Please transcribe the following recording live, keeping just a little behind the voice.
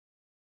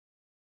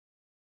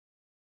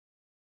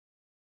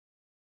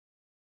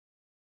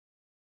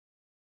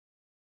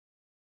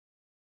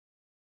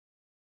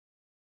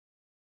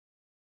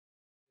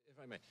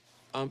I may.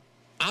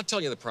 I'll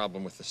tell you the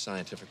problem with the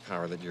scientific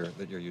power that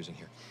you're using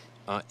here.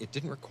 It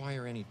didn't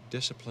require any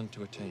discipline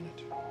to attain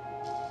it.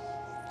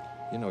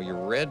 You know, you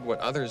read what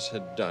others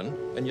had done,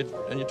 and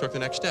you took the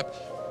next step.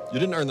 You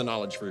didn't earn the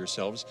knowledge for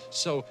yourselves,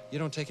 so you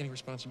don't take any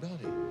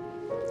responsibility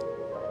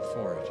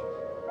for it.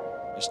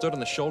 You stood on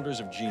the shoulders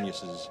of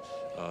geniuses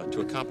to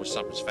accomplish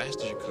something as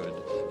fast as you could,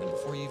 and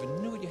before you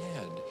even knew what you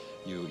had,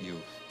 you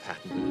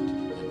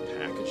patented it and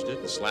packaged it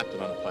and slapped it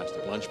on a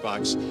plastic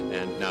lunchbox,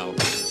 and now you're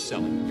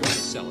selling it. You want to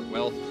sell it.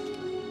 Well,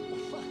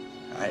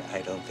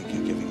 I don't think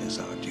you're giving us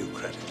our due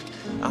credit.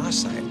 Our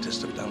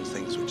scientists have done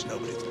things which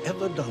nobody's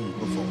ever done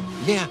before.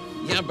 yeah,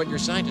 but your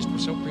scientists were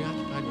so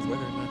preoccupied with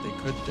whether or not they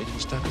could, they didn't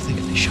stop to think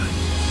if they should.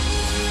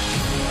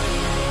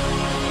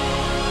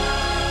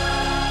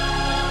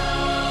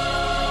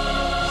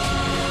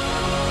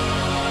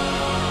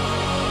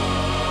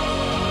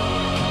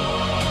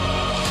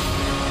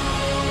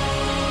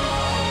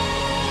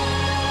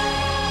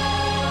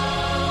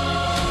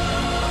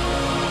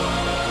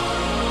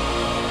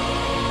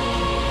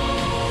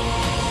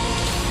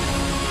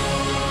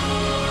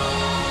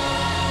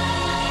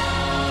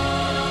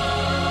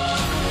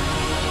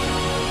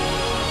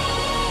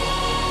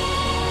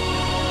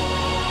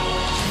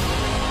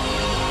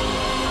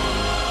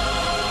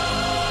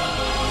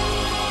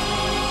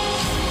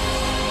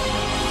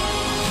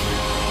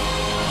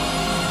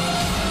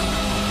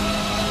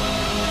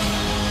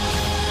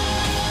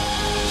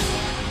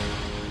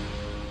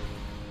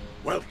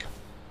 Welcome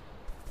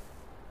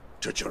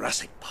to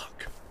Jurassic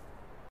Park.